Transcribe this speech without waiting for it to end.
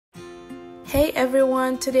Hey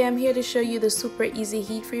everyone, today I'm here to show you the super easy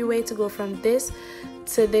heat-free way to go from this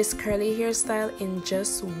to this curly hairstyle in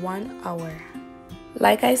just 1 hour.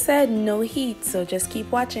 Like I said, no heat, so just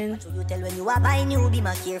keep watching. You tell when you are buying new, be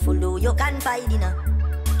more careful though you can find dinner.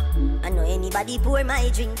 I know anybody pour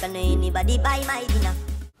my drink, I know anybody buy my dinner.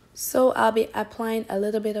 So I'll be applying a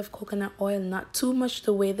little bit of coconut oil, not too much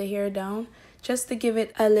to weigh the hair down, just to give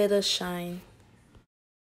it a little shine.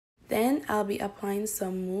 Then I'll be applying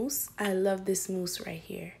some mousse. I love this mousse right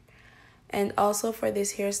here. And also for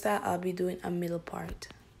this hairstyle, I'll be doing a middle part.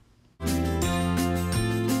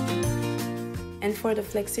 And for the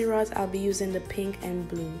flexi rods, I'll be using the pink and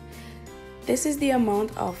blue. This is the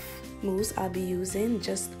amount of mousse I'll be using,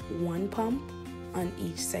 just 1 pump on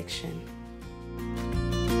each section.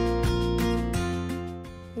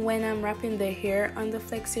 When I'm wrapping the hair on the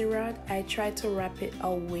flexi rod, I try to wrap it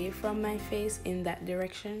away from my face in that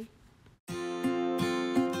direction.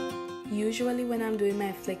 Usually when I'm doing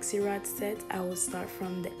my flexi rod set, I will start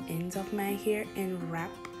from the ends of my hair and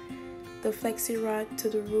wrap the flexi rod to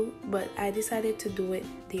the root, but I decided to do it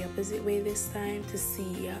the opposite way this time to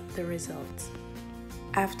see the results.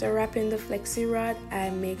 After wrapping the flexi rod, I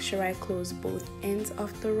make sure I close both ends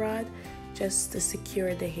of the rod just to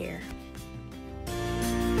secure the hair.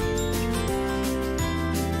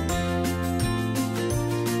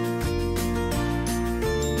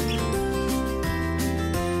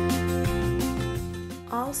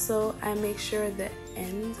 Also, I make sure the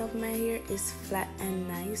ends of my hair is flat and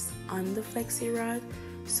nice on the flexi rod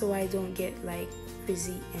so I don't get like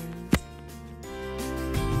frizzy ends.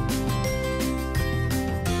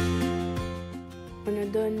 When I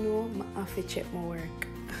don't know, I have to check my work.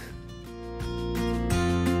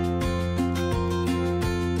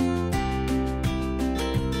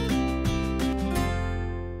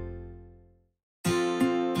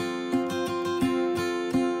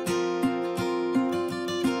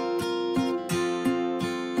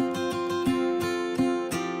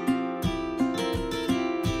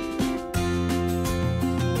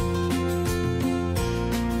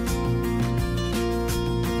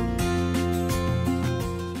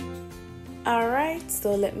 Alright,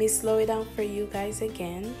 so let me slow it down for you guys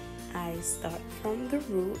again. I start from the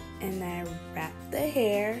root and I wrap the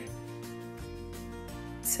hair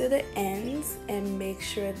to the ends and make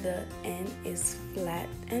sure the end is flat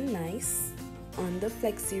and nice on the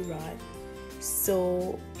flexi rod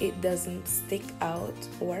so it doesn't stick out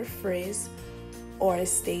or frizz or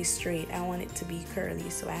stay straight. I want it to be curly,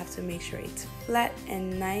 so I have to make sure it's flat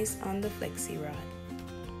and nice on the flexi rod.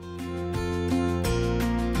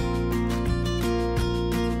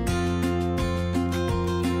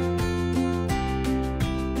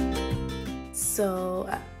 So,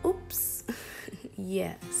 oops,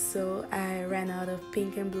 yeah, so I ran out of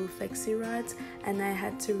pink and blue flexi rods and I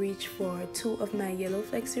had to reach for 2 of my yellow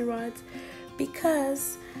flexi rods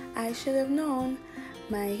because I should have known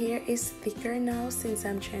my hair is thicker now since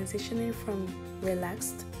I'm transitioning from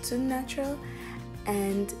relaxed to natural,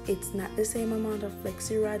 and it's not the same amount of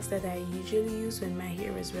flexi rods that I usually use when my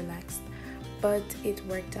hair is relaxed, but it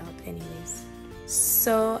worked out anyways.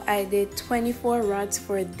 So I did 24 rods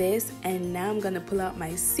for this, and now I'm gonna pull out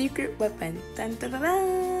my secret weapon. Dun, dun, dun,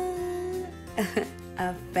 dun.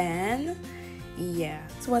 A fan. Yeah,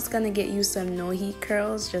 so what's gonna get you some no heat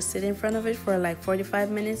curls. Just sit in front of it for like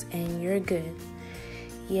 45 minutes and you're good.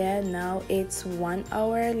 Yeah, now it's 1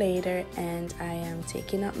 hour later and I am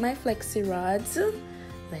taking out my flexi rods.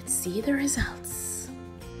 Let's see the results.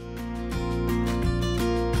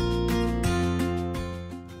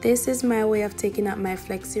 This is my way of taking out my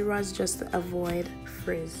flexi rods just to avoid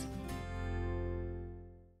frizz.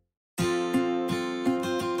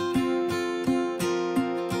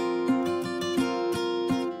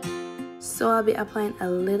 So I'll be applying a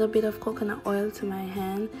little bit of coconut oil to my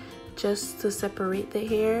hand just to separate the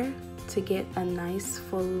hair to get a nice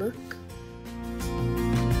full look.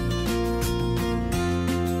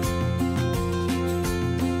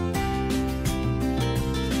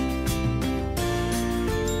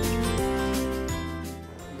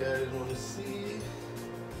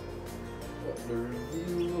 The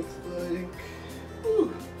review looks like.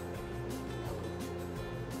 Whew.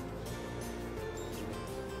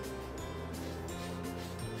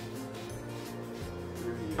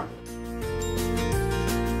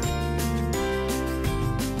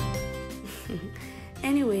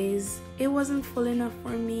 Anyways, it wasn't full enough for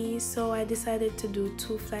me, so I decided to do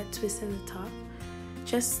 2 flat twists in the top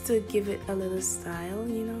just to give it a little style,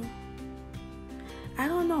 you know. I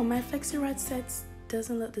don't know, my flexi rod sets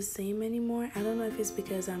doesn't look the same anymore. I don't know if it's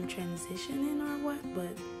because I'm transitioning or what,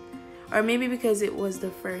 but Or maybe because it was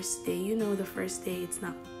the first day. You know, the first day it's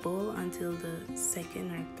not full until the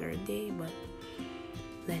second or third day, but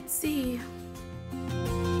let's see.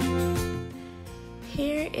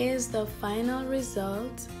 Here is the final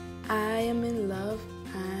result. I am in love.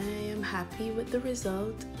 I am happy with the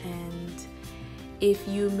result, and if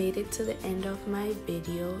you made it to the end of my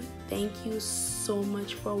video, thank you so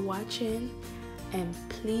much for watching, and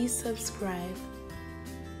please subscribe.